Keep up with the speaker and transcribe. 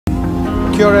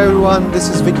Sure everyone, this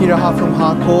is Vicky Raha from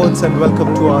Harcourts and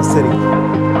welcome to our city.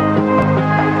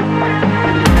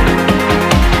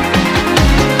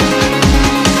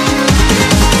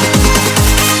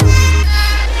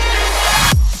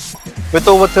 With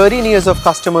over 13 years of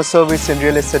customer service and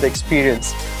real estate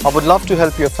experience, I would love to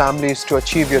help your families to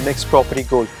achieve your next property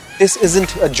goal. This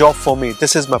isn't a job for me,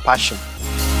 this is my passion.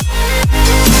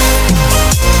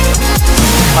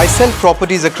 I sell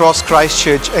properties across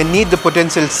Christchurch and need the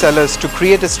potential sellers to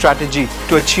create a strategy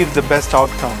to achieve the best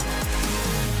outcome.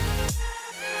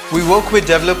 We work with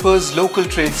developers, local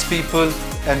tradespeople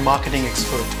and marketing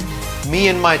experts. Me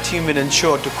and my team will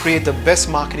ensure to create the best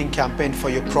marketing campaign for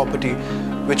your property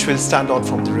which will stand out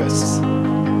from the rest.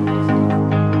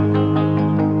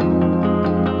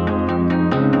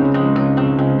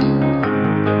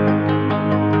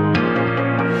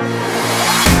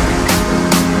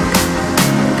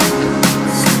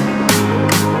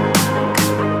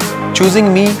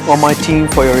 Choosing me or my team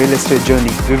for your real estate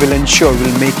journey, we will ensure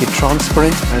we'll make it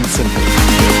transparent and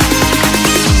simple.